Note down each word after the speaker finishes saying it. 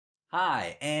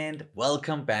Hi, and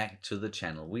welcome back to the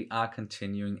channel. We are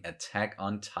continuing Attack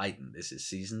on Titan. This is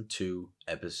Season 2,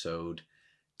 Episode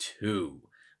 2.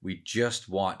 We just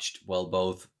watched, well,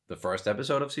 both the first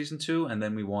episode of Season 2, and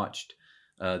then we watched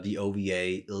the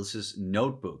OVA, Ilse's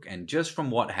Notebook. And just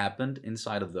from what happened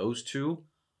inside of those two,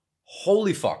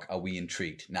 holy fuck are we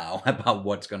intrigued now about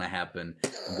what's gonna happen,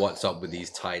 what's up with these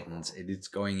Titans. It is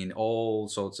going in all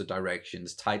sorts of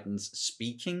directions. Titans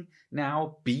speaking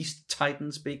now, Beast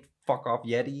Titans, big fuck off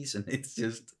Yetis, and it's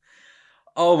just,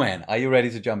 oh man, are you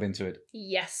ready to jump into it?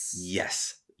 Yes.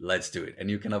 Yes, let's do it. And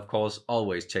you can of course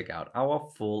always check out our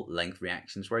full length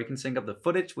reactions where you can sync up the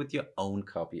footage with your own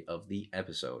copy of the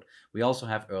episode. We also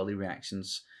have early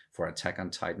reactions for Attack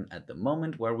on Titan at the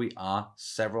moment, where we are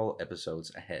several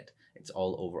episodes ahead. It's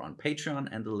all over on Patreon,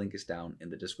 and the link is down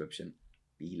in the description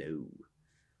below.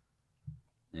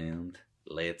 And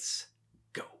let's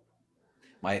go.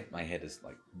 My head is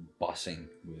like buzzing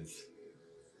with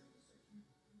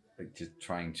like just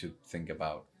trying to think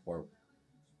about where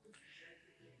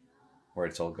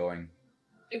it's all going.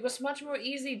 It was much more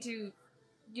easy to,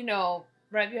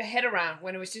 wrap your head around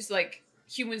when it was just like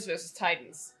humans versus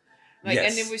Titans. Like,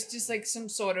 yes. And it was just like some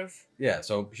sort of... Yeah,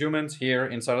 so humans here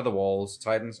inside of the walls,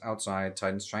 Titans outside,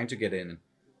 Titans trying to get in,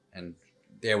 and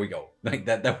there we go. Like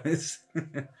that was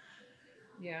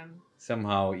yeah,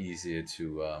 somehow easier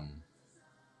to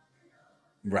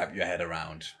wrap your head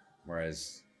around,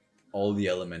 whereas all the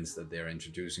elements that they're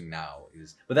introducing now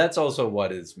is... But that's also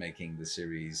what is making the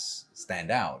series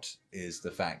stand out, is the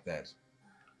fact that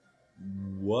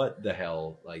what the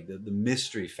hell, like the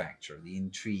mystery factor, the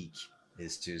intrigue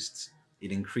is just,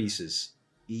 it increases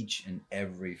each and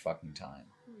every fucking time.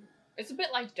 It's a bit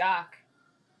like Dark,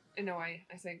 in a way,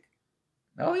 I think.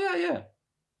 Oh yeah.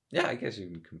 Yeah, I guess you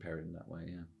can compare it in that way,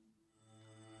 yeah.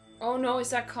 Oh no,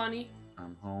 is that Connie?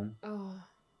 I'm home. Oh.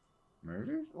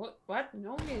 Murder? What?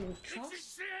 No one in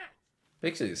trust?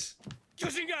 Pixies.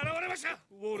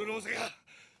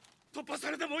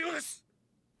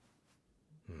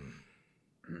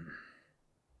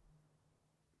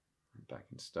 Back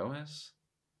in Stoas.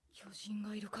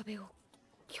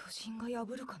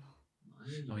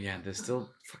 Oh yeah, there's still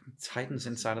fucking Titans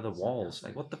inside of the walls.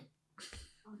 Like, what the...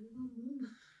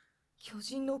 巨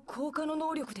人の効果の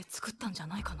能力で作ったんじゃ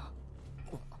ないかな。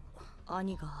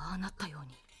兄がああなったよう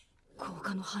に効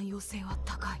果の汎用性は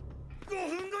高い。5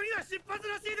分後には出発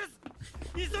らしい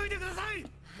です。急いでください。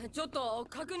ちょっと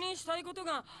確認したいこと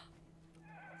が。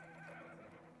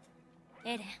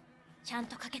エレン、ちゃん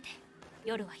とかけて。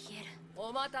夜は冷える。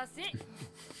お待たせ。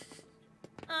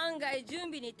案外準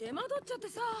備に手間取っちゃって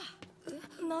さ。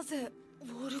なぜウ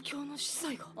ォール教の司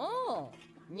祭が？ああ、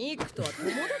ニックとは友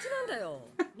達なんだよ。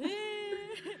ねえ。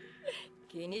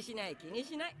気にしない。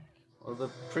 Well, the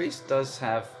priest does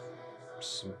have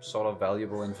some sort of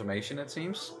valuable information, it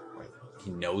seems. Like, he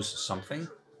knows something.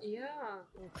 Yeah.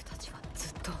 僕たちは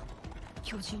ずっと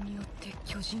巨人によって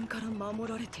巨人から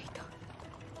守られていた。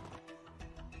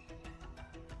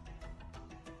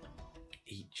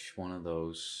Each one of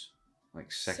those,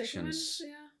 like, sections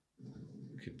yeah.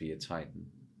 could be a Titan.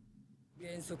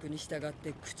 原則に従っ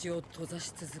て口を閉ざ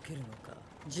し続けるのか、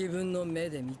自分の目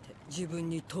で見て自分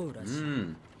に問うらし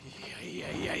い。い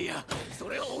や、そ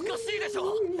れはおかしいでし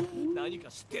ょ。何か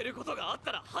知っていることがあっ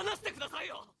たら話してください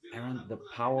よ。Aaron, the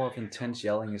power of intense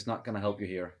yelling is not going to help you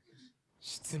here.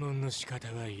 質問の仕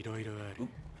方はいろいろある。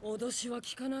脅しは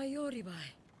聞かないよ、リヴァイ。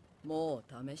もう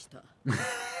試した。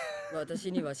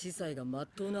私には司祭が真っ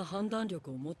当な判断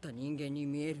力を持った人間に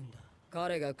見えるんだ。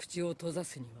彼が口を閉ざ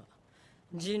すには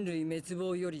人類滅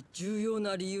亡より重要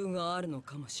な理由があるの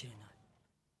かもしれない。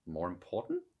More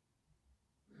important?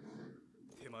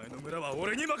 手前の村は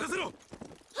俺に任せろ。はい。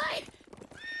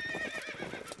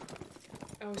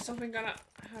Oh, something gonna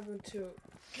happen to.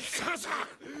 さあさあ、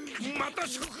また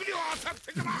食料あさっ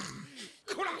てから。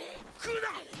こら、食う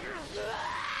な。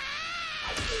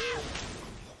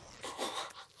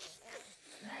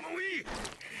もういい。好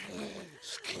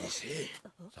きにせえ。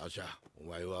サシャ、お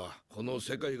前はこの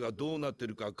世界がどうなって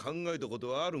るか考えたこと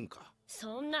はあるんか。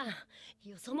そんな、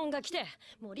よそ者が来て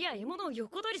森や獲物を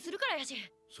横取りするからやし。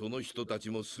その人たち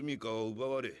も住処を奪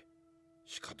われ、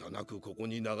仕方なくここ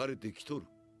に流れてきとる。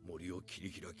森を切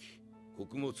り開き、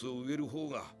穀物を植える方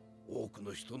が多く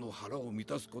の人の腹を満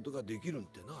たすことができるん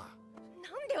ってな。なん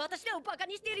で私らをバカ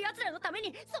にしている奴らのため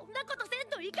にそんなことせん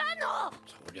といかんの。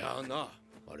そりゃあな、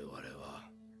我々は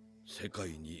世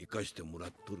界に生かしてもら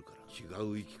っとるから。違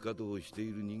う生き方をして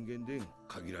いる人間で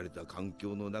限られた環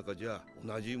境の中じゃ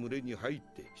同じ群れに入っ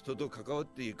て人と関わっ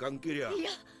ていかんけりゃ。いや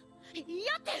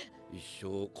って一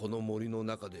生この森の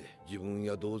中で自分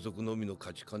や同族のみの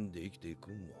価値観で生きてい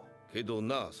くんもけど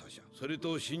な、サシャ、それ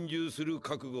と心中する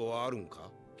覚悟はあるんか？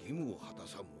義務を果た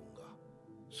さんもんが、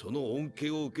その恩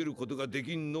恵を受けることがで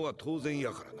きんのは当然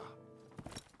やからな。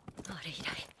あれ以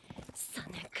来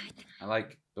3年間。I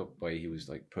like the way he was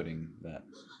like putting that,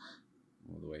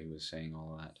 or the way he was saying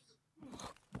all that.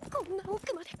 こんな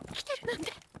奥まで来てるなん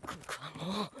て。ここ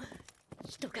はもう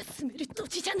人が住める土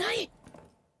地じゃない。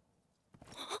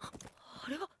あ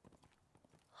れは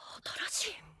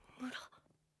新しい村。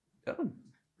Oh,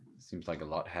 seems like a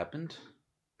lot happened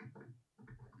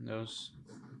in those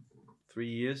 3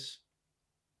 years.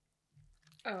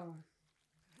 Oh.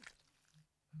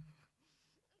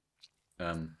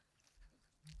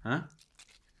 Huh?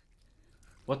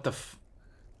 What the f-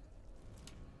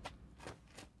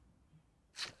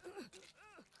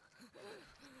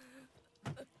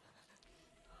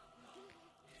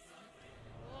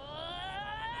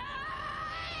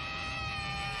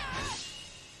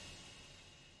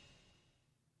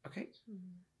 Okay.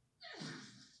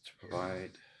 To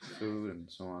provide food and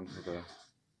so on for the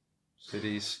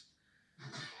cities.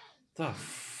 The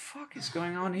fuck is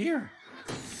going on here?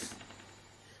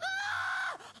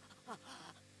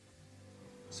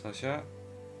 Sasha?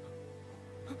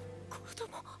 子供、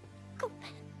ごめん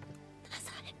な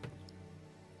さい。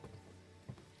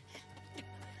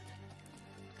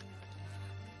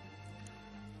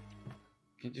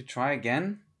Can't you try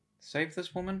again? Save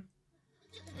this woman?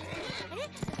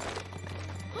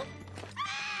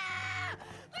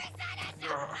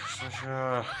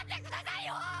 Sasha.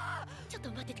 ちょっ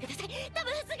と待っててください。多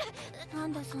分すぐ。な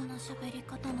んでそんな喋り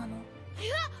方なの？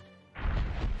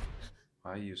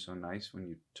 Why are you so nice when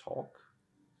you talk?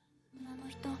 あの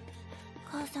人、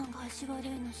母さんが足悪い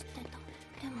の知ってた。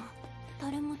でも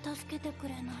誰も助けてく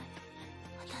れない。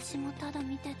私もただ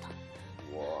見てた。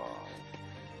 Wow.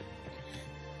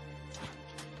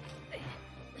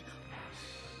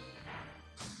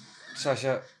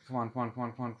 Sasha, come on, come on, come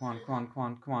on, come on, come on, come on, come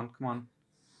on, come on, come on.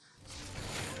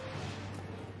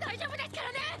 大丈夫ですか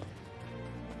らね。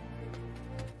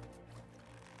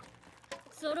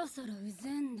そろそろうぜ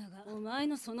んだが、お前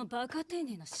のそのバカ丁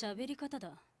寧な喋り方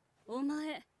だ。お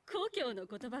前、故郷の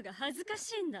言葉が恥ずか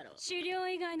しいんだろ。狩猟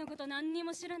以外のこと何に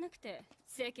も知らなくて、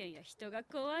世間や人が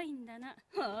怖いんだな。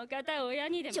大方親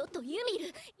にでも。ちょっとユミル、い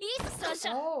いサシ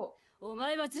ャ。Oh. お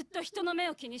前はずっと人の目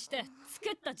を気にして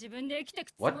作った自分で生きてく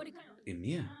つも What? りかよ。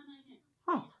 Emir?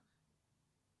 Oh.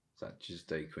 Is that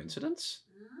just a coincidence?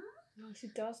 No, she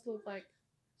does look like.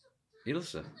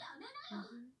 Ilse.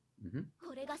 Mm-hmm.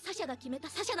 これがサシャが決めた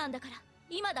サシャなんだから。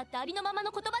今だってありのまま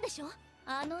の言葉でしょ。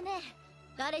あのね、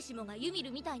誰しもがユミル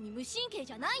みたいに無神経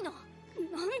じゃないの。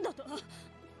なんだと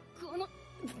このおい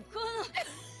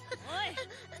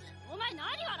お前何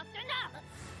笑ってんだ。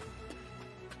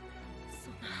そ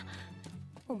んな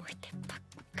思い出ばっ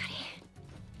かり。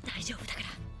大丈夫だから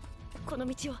この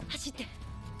道を走って。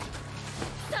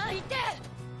さあ行って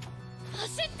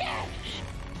走って。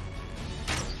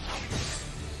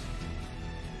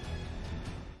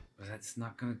 But that's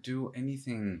not gonna do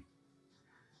anything.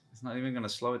 It's not even gonna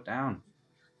slow it down.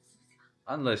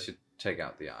 Unless you take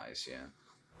out the eyes, yeah.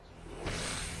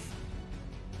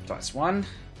 That's one.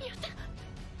 やった。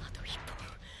あと一本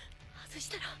外し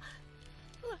たら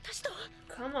私と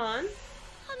Come on.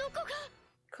 あの子が。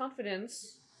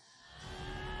 Confidence.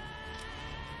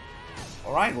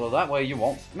 Alright, well that way you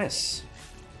won't miss.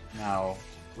 Now,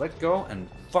 let go and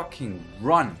fucking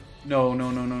run. No,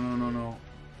 no, no, no, no, no, no.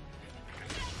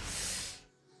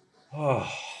 Oh.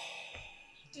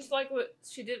 Just like what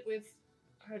she did with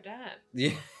her dad.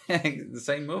 Yeah, the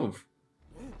same move.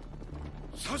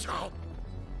 サシャ。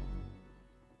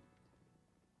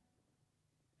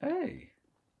 Hey.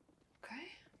 Okay.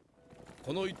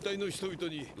 この一帯の人々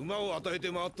に馬を与え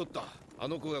て回っとった。あ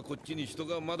の子がこっちに人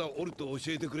がまだおると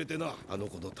教えてくれてな。あの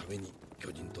子のために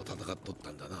巨人と戦っとっ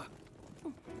たんだな。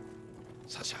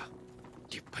サシャ、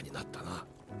立派になったな。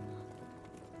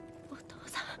お父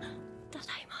さん、ただ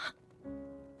いま。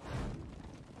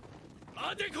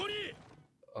 アデコリ。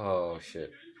 Oh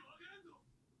shit.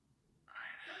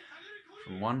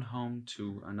 From one home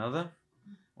to another?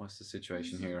 What's the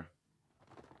situation here?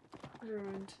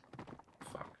 Ruined.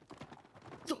 Fuck.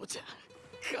 父ちゃん、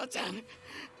母ちゃん、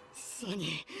ソ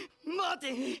ニー、マー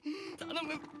ティン、頼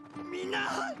む、みん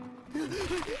な。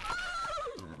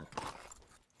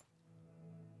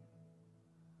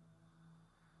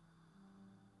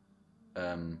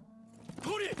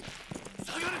コリ、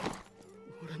下がれ。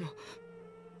俺の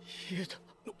家だ。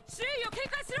周囲を警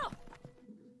戒しろ。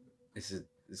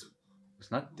 It's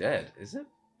not dead, is it?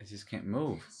 It just can't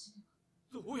move.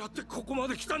 どうやってここま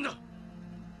で来たんだ。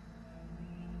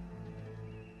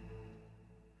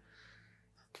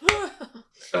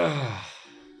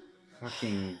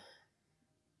Fucking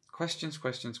questions.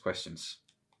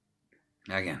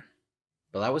 Again.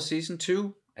 But that was season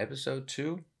 2, episode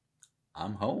 2.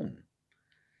 I'm home.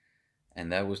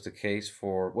 And that was the case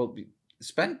for, well, we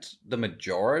spent the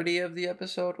majority of the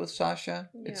episode with Sasha,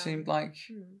 it seemed like.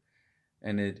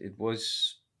 And it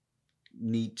was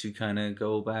neat to kind of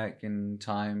go back in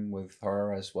time with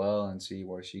her as well and see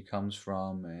where she comes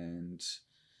from and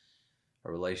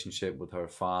her relationship with her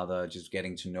father, just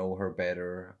getting to know her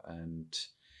better, and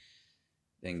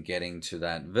then getting to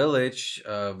that village.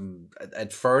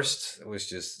 At first, it was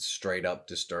just straight up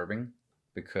disturbing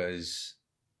because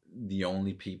the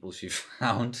only people she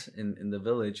found in the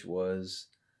village was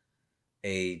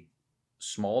a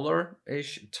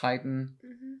smaller-ish Titan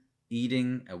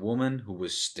eating a woman who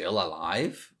was still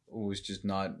alive, who was just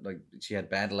not, like, she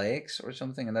had bad legs or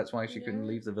something, and that's why she couldn't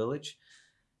leave the village.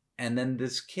 And then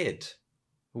this kid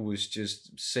who was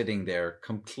just sitting there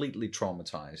completely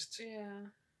traumatized.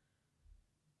 Yeah.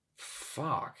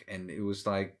 Fuck. And it was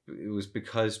like, it was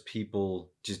because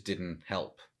people just didn't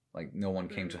help. Like, no one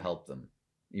came to help them,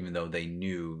 even though they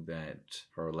knew that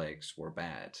her legs were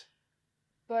bad.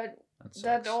 But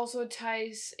that also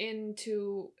ties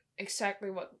into exactly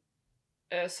what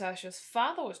Sasha's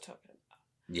father was talking about.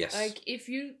 Yes. Like, if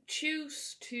you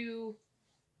choose to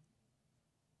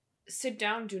sit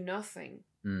down and do nothing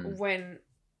when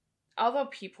other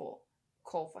people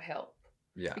call for help,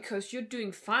 because you're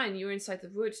doing fine, you're inside the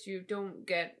woods, you don't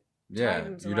get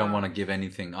Titans you around. don't want to give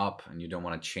anything up, and you don't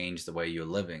want to change the way you're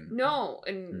living. No,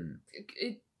 and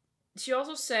she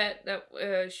also said that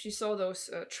she saw those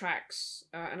tracks,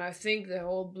 and I think the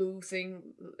whole blue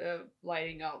thing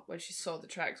lighting up when she saw the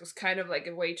tracks was kind of like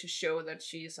a way to show that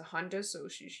she is a hunter, so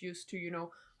she's used to, you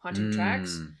know, hunting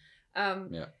tracks.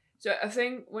 So I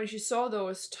think when she saw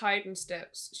those Titan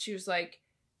steps, she was like,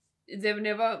 they've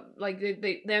never, like,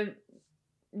 they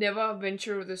never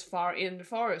venture this far in the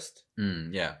forest.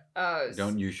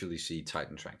 Don't usually see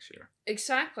Titan tracks here.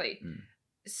 Exactly.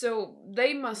 So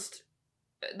they must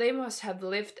have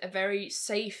lived a very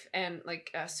safe and, like,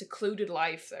 a secluded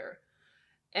life there.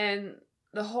 And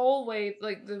the whole way,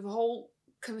 like, the whole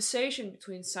conversation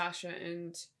between Sasha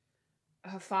and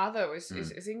her father was, I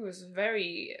think, was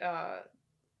very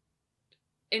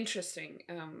interesting,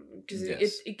 because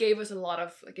it gave us a lot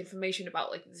of, like, information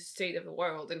about, like, the state of the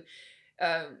world. And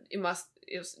it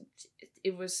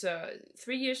was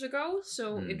 3 years ago,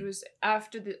 so it was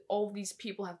after all these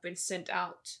people have been sent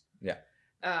out.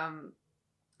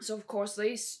 So of course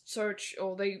they search,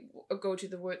 or they go to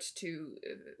the woods to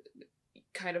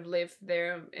kind of live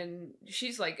there. And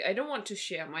she's like, I don't want to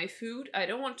share my food. I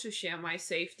don't want to share my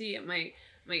safety and my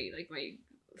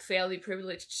fairly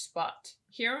privileged spot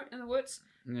here in the woods.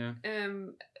 I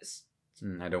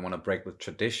don't want to break with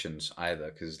traditions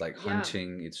either, because, like,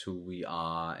 hunting, it's who we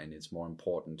are, and it's more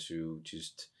important to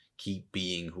just keep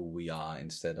being who we are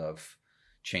instead of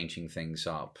changing things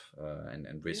up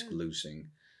and risk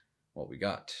losing what we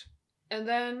got. And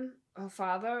then her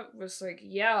father was like,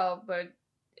 but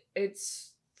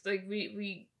it's like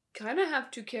we kind of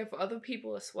have to care for other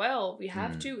people as well. We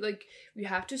have to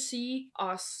see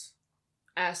us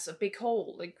as a big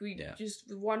whole. Like, we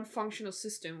just one functional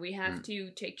system. We have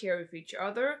to take care of each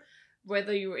other,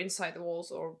 whether you're inside the walls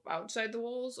or outside the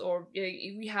walls, or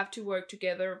we have to work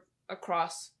together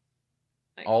across,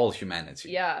 like, all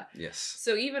humanity. Yes.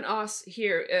 So even us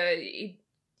here,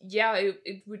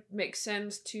 it would make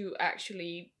sense to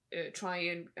actually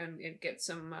try and get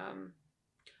some.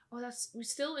 We're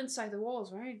still inside the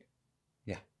walls, right?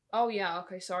 Yeah. Oh yeah.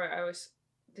 Okay. Sorry, I was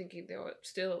thinking they were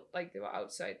still, like, they were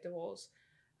outside the walls.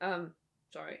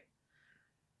 Sorry.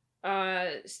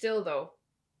 Still though.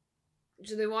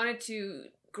 So they wanted to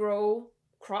grow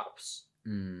crops.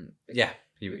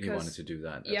 He wanted to do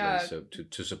that at least, so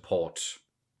to support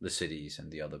the cities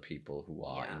and the other people who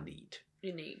are in need.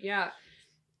 And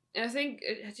I think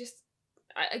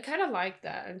I kind of like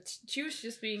that, and she was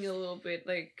just being a little bit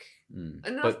like,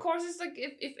 and of course it's like,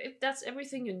 if that's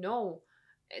everything you know,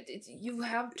 you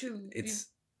have to.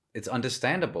 It's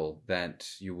understandable that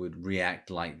you would react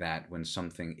like that when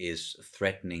something is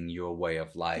threatening your way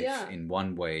of life in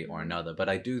one way or another. But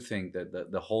I do think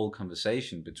that the whole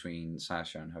conversation between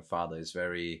Sasha and her father is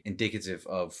very indicative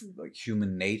of, like,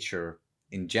 human nature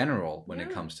in general when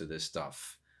it comes to this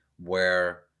stuff,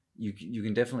 where you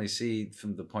can definitely see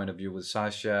from the point of view with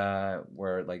Sasha,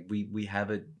 where, like, we have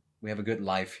a good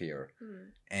life here,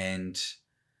 and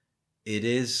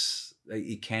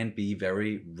it can be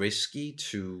very risky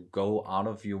to go out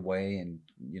of your way and,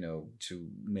 you know, to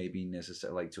maybe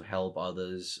necessarily, like, to help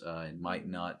others. It might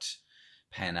not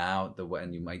pan out the way,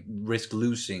 and you might risk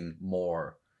losing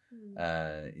more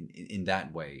in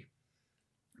that way.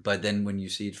 But then when you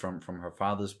see it from her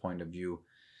father's point of view,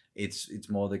 it's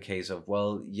more the case of,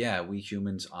 well, yeah, we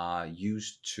humans are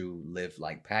used to live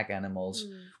like pack animals.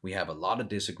 We have a lot of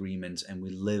disagreements and we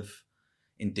live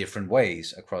in different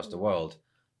ways across the world,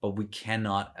 but we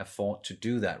cannot afford to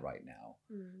do that right now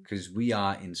because we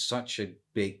are in such a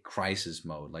big crisis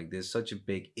mode. Like there's such a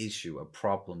big issue, a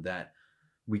problem that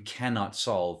we cannot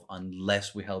solve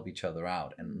unless we help each other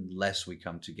out and unless we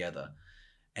come together.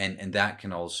 And that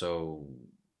can also,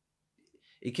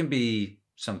 it can be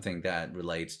something that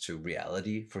relates to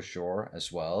reality for sure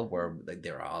as well, where like,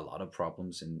 there are a lot of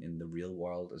problems in the real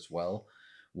world as well,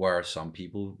 where some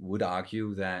people would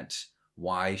argue that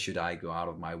why should I go out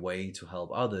of my way to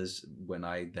help others when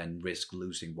I then risk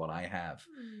losing what I have?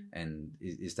 And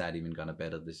is that even going to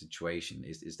better the situation?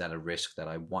 Is that a risk that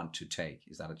I want to take?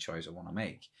 Is that a choice I want to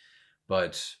make?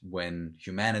 But when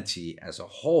humanity as a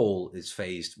whole is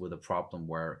faced with a problem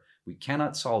where we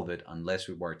cannot solve it unless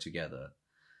we work together,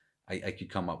 I could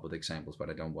come up with examples, but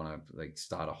I don't want to like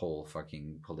start a whole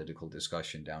fucking political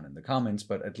discussion down in the comments.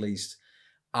 But at least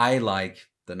I like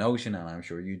the notion, and I'm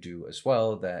sure you do as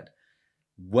well, that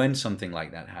when something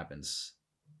like that happens,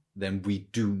 then we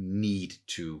do need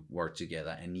to work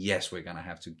together. And yes, we're going to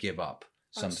have to give up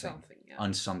something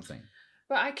on something.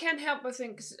 But I can't help but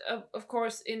think, of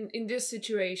course, in this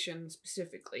situation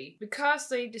specifically, because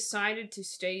they decided to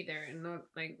stay there and not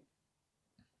like,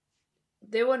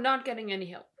 they were not getting any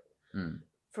help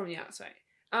from the outside.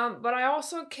 But I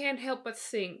also can't help but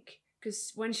think,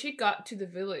 because when she got to the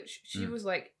village, she was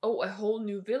like, oh, a whole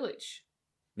new village.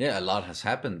 Yeah, a lot has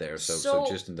happened there. So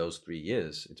just in those 3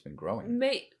 years, it's been growing.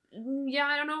 Yeah,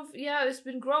 I don't know. It's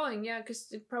been growing. Yeah, because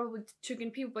they probably took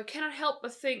in people. But I cannot help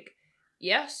but think,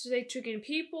 yes, they took in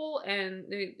people and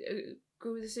they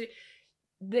grew the city.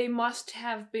 They must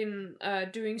have been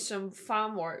doing some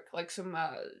farm work, like some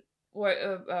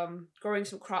growing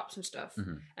some crops and stuff,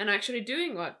 and actually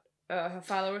doing what her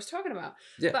father was talking about.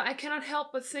 Yeah. But I cannot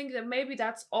help but think that maybe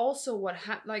that's also what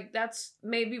that's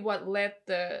maybe what led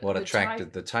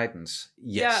attracted the Titans.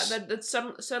 Yes. Yeah, that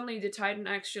suddenly the Titan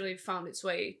actually found its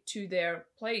way to their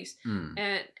place,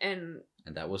 and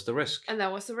that was the risk.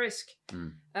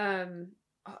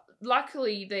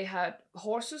 Luckily, they had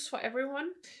horses for everyone.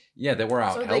 Yeah, they were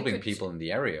out helping people in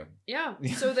the area. Yeah,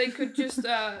 so they could just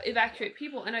evacuate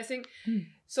people. And I think,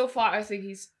 so far, I think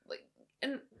he's like...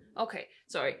 Okay,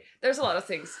 sorry. There's a lot of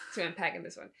things to unpack in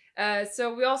this one.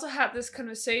 So we also had this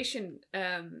conversation,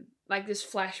 like this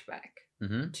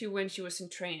flashback to when she was in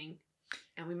training.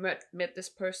 And we met this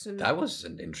person. That was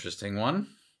an interesting one.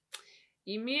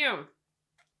 Ymir.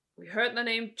 We heard the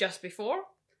name just before.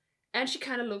 And she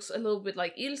kind of looks a little bit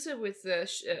like Ilse with the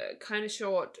kind of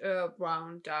short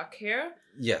brown dark hair.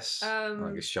 Yes,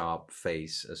 like a sharp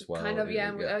face as well. Kind of,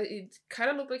 yeah. It kind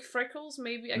of looked like freckles,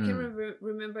 maybe. I can't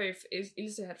remember if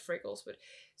Ilse had freckles, but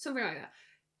something like that.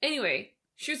 Anyway,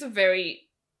 she was a very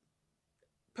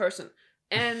person.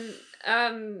 And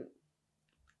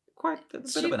quite a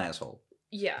bit of an asshole.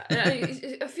 Yeah,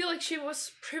 and I feel like she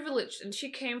was privileged, and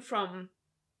she came from...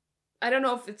 I don't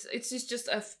know if it's just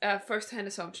a first-hand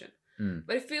assumption.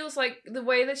 But it feels like the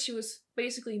way that she was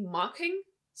basically mocking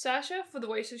Sasha for the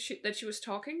way that she was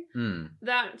talking,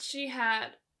 that she had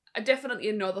definitely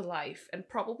another life and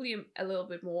probably a little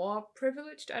bit more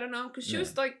privileged. I don't know, because she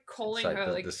was like calling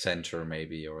her like the center,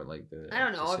 maybe, or like the... I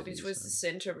don't know if it was the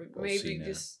center, but maybe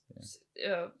just...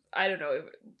 I don't know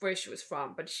where she was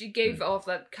from, but she gave off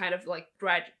that kind of like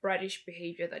brattish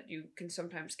behavior that you can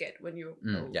sometimes get when you're a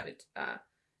little bit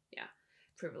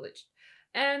privileged.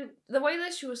 And the way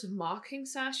that she was mocking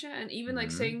Sasha and even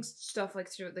like saying stuff like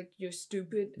you're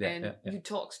stupid you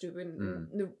talk stupid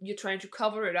and you're trying to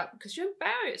cover it up because you're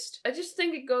embarrassed. I just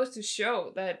think it goes to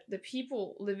show that the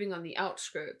people living on the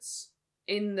outskirts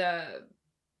in the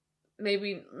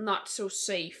maybe not so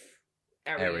safe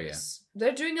areas,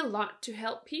 they're doing a lot to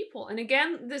help people. And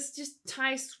again, this just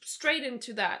ties straight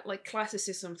into that like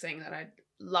classicism thing that I'd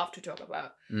love to talk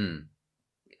about.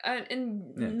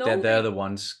 They're the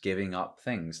ones giving up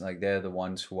things. Like they're the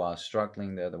ones who are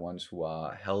struggling. They're the ones who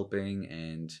are helping,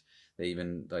 and they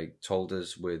even like told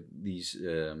us with these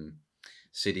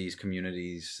cities,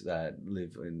 communities that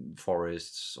live in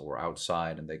forests or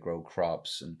outside, and they grow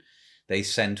crops and they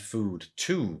send food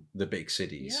to the big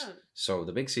cities. Yeah. So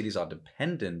the big cities are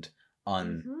dependent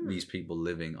on these people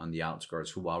living on the outskirts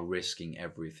who are risking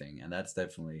everything, and that's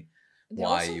definitely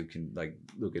why you can like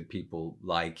look at people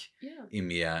like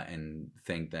Ymir and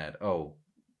think that, oh,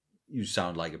 you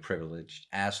sound like a privileged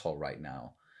asshole right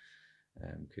now,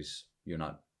 because you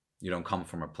don't come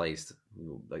from a place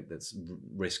like that's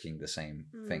risking the same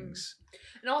things.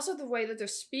 And also the way that they're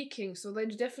speaking, so they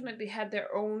definitely had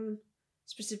their own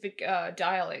specific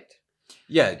dialect.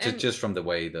 Yeah, just from the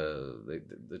way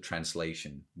the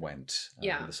translation went,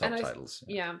 yeah, the subtitles.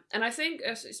 And I think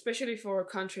especially for a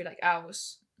country like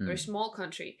ours, a very small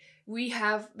country,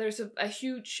 there's a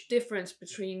huge difference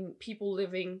between people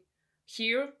living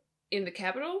here in the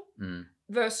capital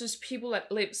versus people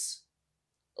that lives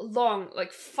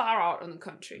far out in the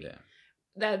country. Yeah.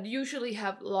 That usually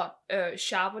have a lot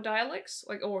sharper dialects,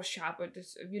 or sharper,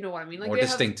 you know what I mean? Like more they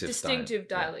distinctive have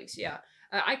dialects. Yeah.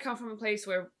 I come from a place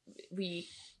where we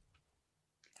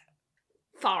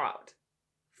far out.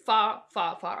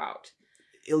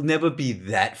 It'll never be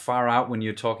that far out when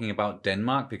you're talking about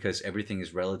Denmark because everything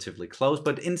is relatively close.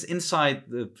 But inside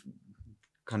the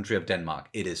country of Denmark,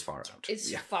 it is far out.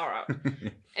 It's far out.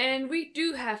 And we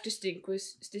do have distinctive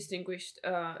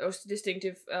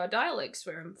dialects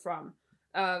where I'm from.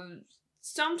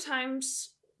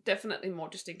 Sometimes definitely more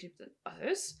distinctive than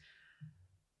others.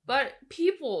 But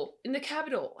people in the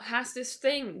capital has this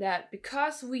thing that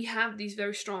because we have these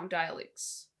very strong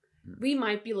dialects, we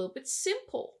might be a little bit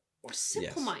simple or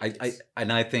simple-minded. Yes.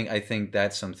 I think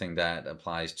that's something that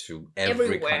applies to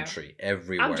every country,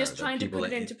 everywhere. I'm just trying to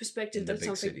put it into perspective. That's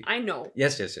something city. I know.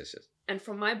 Yes. And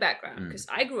from my background, because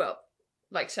I grew up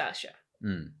like Sasha.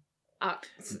 And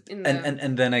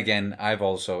then again, I've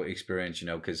also experienced,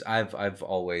 because I've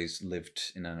always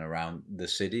lived in and around the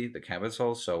city, the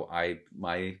capital. So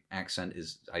my accent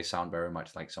I sound very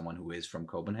much like someone who is from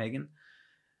Copenhagen.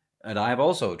 And I've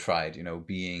also tried,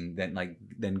 being then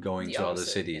going to other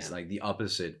cities, like the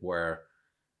opposite, where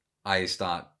I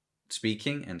start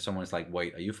speaking and someone's like,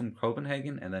 "Wait, are you from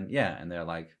Copenhagen?" And then and they're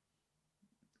like,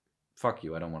 "Fuck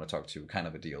you, I don't want to talk to you," kind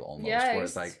of a deal almost. Yeah, where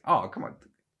it's like, "Oh, come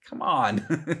on."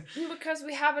 Because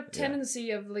we have a tendency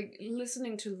of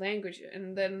listening to language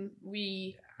and then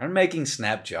we are making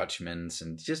snap judgments,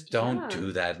 and just don't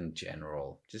do that in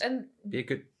general. Just be a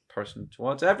good person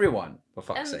towards everyone, for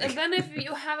fuck's sake. And then if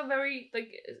you have a very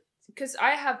because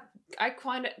I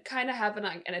kind of have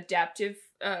an adaptive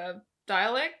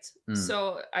dialect,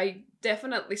 so I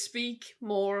definitely speak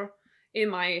more in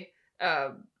my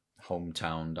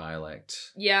hometown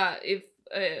dialect. Yeah, if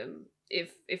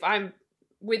I'm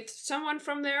with someone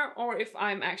from there or if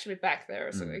I'm actually back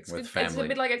there, so it's a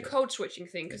bit like a code switching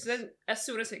thing, because then as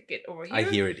soon as I get over here, I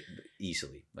hear it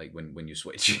easily, like when you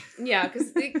switch. Yeah,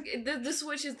 because the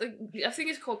switch is I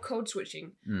think it's called code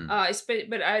switching.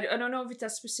 But I don't know if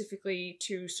it's specifically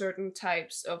to certain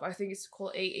types of, I think it's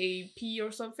called AAP or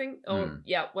something, or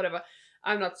whatever.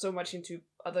 I'm not so much into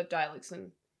other dialects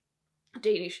than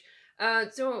Danish.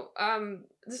 So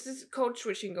this is code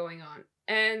switching going on.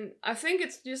 And I think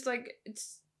it's just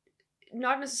it's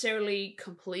not necessarily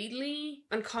completely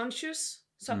subconscious,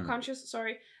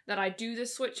 that I do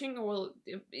this switching,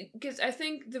 because I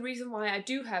think the reason why I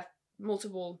do have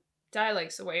multiple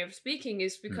dialects, a way of speaking,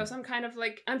 is because I'm kind of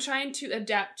I'm trying to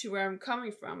adapt to where I'm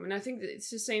coming from. And I think that it's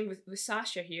the same with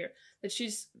Sasha here, that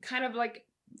she's kind of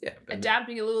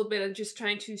adapting a little bit and just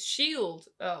trying to shield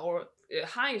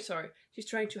she's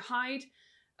trying to hide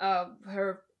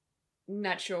her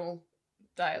natural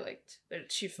dialect that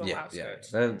she from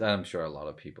outskirts. That I'm sure a lot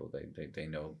of people they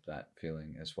know that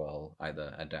feeling as well,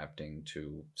 either adapting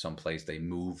to some place they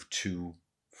move to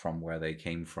from where they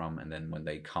came from, and then when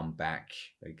they come back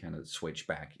they kind of switch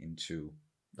back into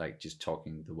just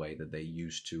talking the way that they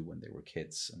used to when they were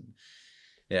kids. And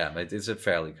it's a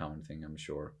fairly common thing, I'm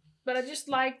sure. But I just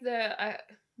like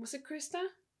was it Krista?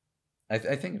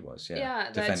 I think it was,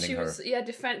 that defending she her. Was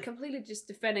completely just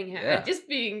defending her, and just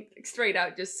being straight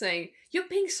out, just saying, "You're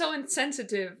being so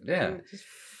insensitive." Yeah, just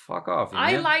fuck off.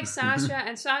 I like Sasha,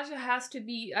 and Sasha has to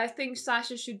be. I think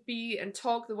Sasha should be and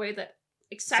talk the way that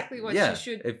exactly what she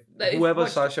should. Whoever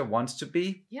Sasha wants to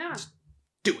be, just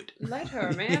do it. Let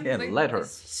her, man. Let her.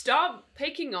 Stop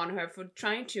picking on her for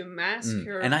trying to mask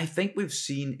her. And I think we've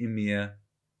seen Ymir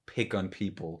pick on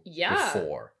people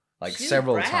before, she's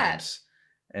several times.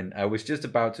 And I was just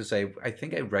about to say, I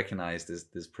think I recognized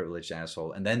this privileged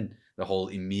asshole. And then the whole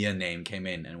Ymir name came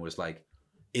in and was like,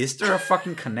 is there a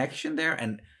fucking connection there?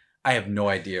 And I have no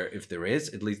idea if there is.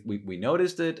 At least we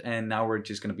noticed it, and now we're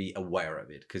just going to be aware of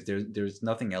it, because there's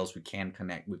nothing else we can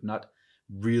connect. We've not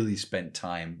really spent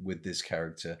time with this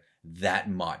character that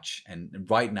much. And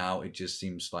right now it just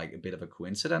seems like a bit of a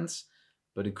coincidence,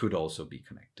 but it could also be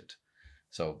connected.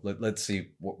 So let's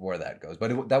see where that goes.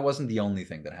 But that wasn't the only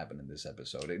thing that happened in this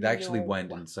episode. It actually went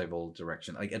in several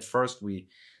directions. At first we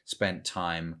spent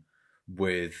time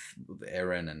with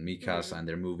Eren and Mikasa, and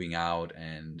they're moving out,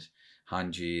 and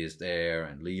Hanji is there,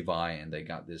 and Levi, and they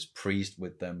got this priest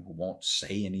with them who won't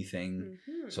say anything.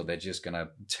 So they're just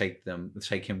gonna take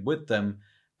him with them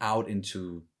out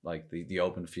into like the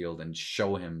open field and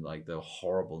show him like the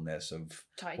horribleness of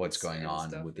Titans what's going and on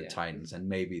stuff, with the yeah. Titans, and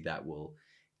maybe that will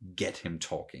get him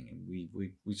talking. And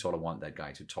we sort of want that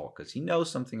guy to talk because he knows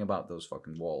something about those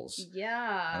fucking walls.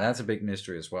 Yeah. And that's a big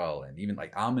mystery as well. And even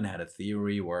like Armin had a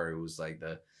theory where it was like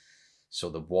the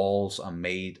walls are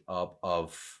made up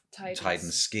of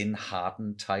Titan skin,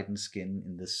 hardened Titan skin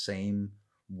in the same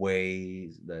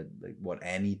way that like what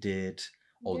Annie did,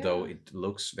 although it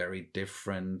looks very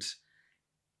different.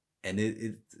 And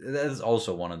that is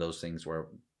also one of those things where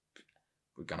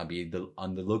we're gonna be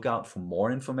on the lookout for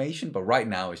more information, but right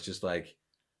now it's just like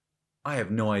I have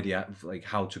no idea like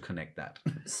how to connect that.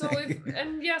 So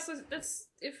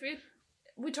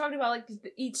we talked about like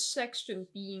each section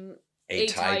being a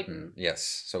Titan.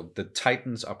 Yes, so the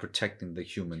Titans are protecting the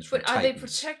humans from But are Titans. they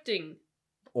protecting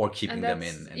Or keeping them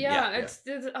in? And it's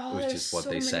which is what so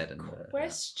they many said in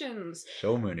questions.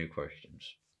 So many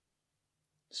questions.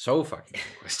 So fucking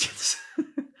many questions.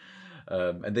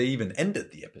 And they even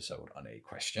ended the episode on a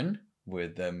question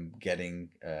with them getting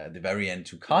at the very end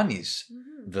to Connie's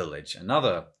village.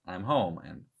 Another I'm home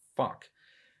and fuck.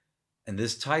 And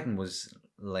this Titan was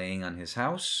laying on his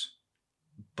house,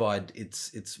 but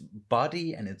its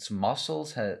body and its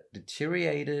muscles had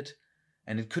deteriorated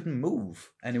and it couldn't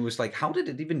move. And it was like, how did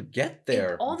it even get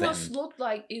there? It almost looked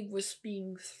like it was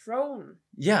being thrown.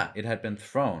 Yeah, it had been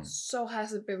thrown. So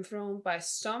has it been thrown by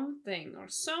something or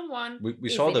someone? We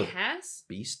saw the has?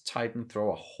 Beast Titan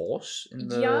throw a horse in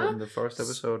the first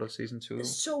episode of season 2.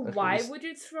 So why would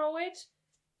it throw it?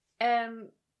 And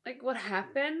like what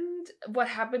happened? What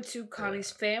happened to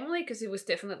Connie's family? Because it was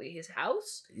definitely his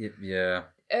house. Yeah.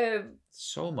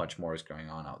 So much more is going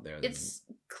on out there. It's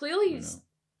clearly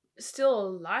still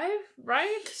alive,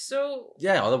 right? So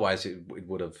yeah, otherwise it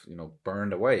would have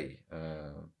burned away.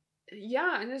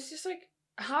 Yeah, and it's just like,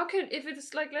 how can, if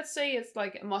it's like, let's say it's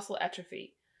like a muscle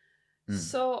atrophy,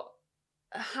 so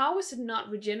how is it not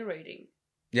regenerating?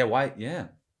 Yeah, why? Yeah.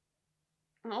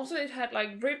 And also it had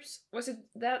like ribs. Was it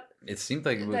that? It seemed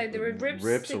like it was like there were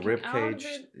ribs or rib cage.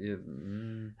 Yeah.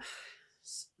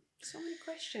 So many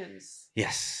questions.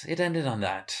 Yes, it ended on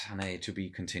that, on a to be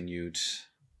continued.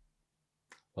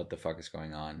 What the fuck is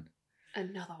going on?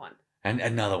 Another one. And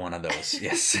another one of those,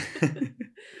 yes.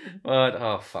 But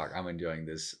oh fuck, I'm enjoying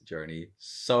this journey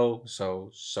so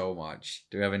much.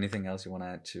 Do you have anything else you want to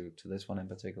add to this one in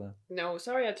particular? No,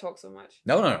 sorry I talk so much.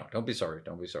 No. Don't be sorry.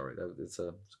 It's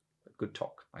a good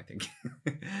talk, I think.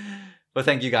 But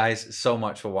thank you guys so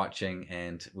much for watching,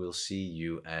 and we'll see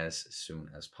you as soon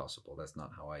as possible. That's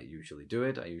not how I usually do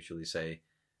it. I usually say,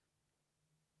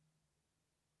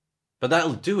 but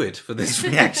that'll do it for this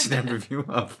reaction and review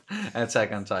of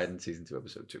Attack on Titan Season 2,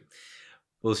 Episode 2.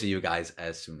 We'll see you guys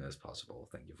as soon as possible.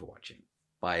 Thank you for watching.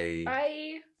 Bye.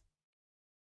 Bye.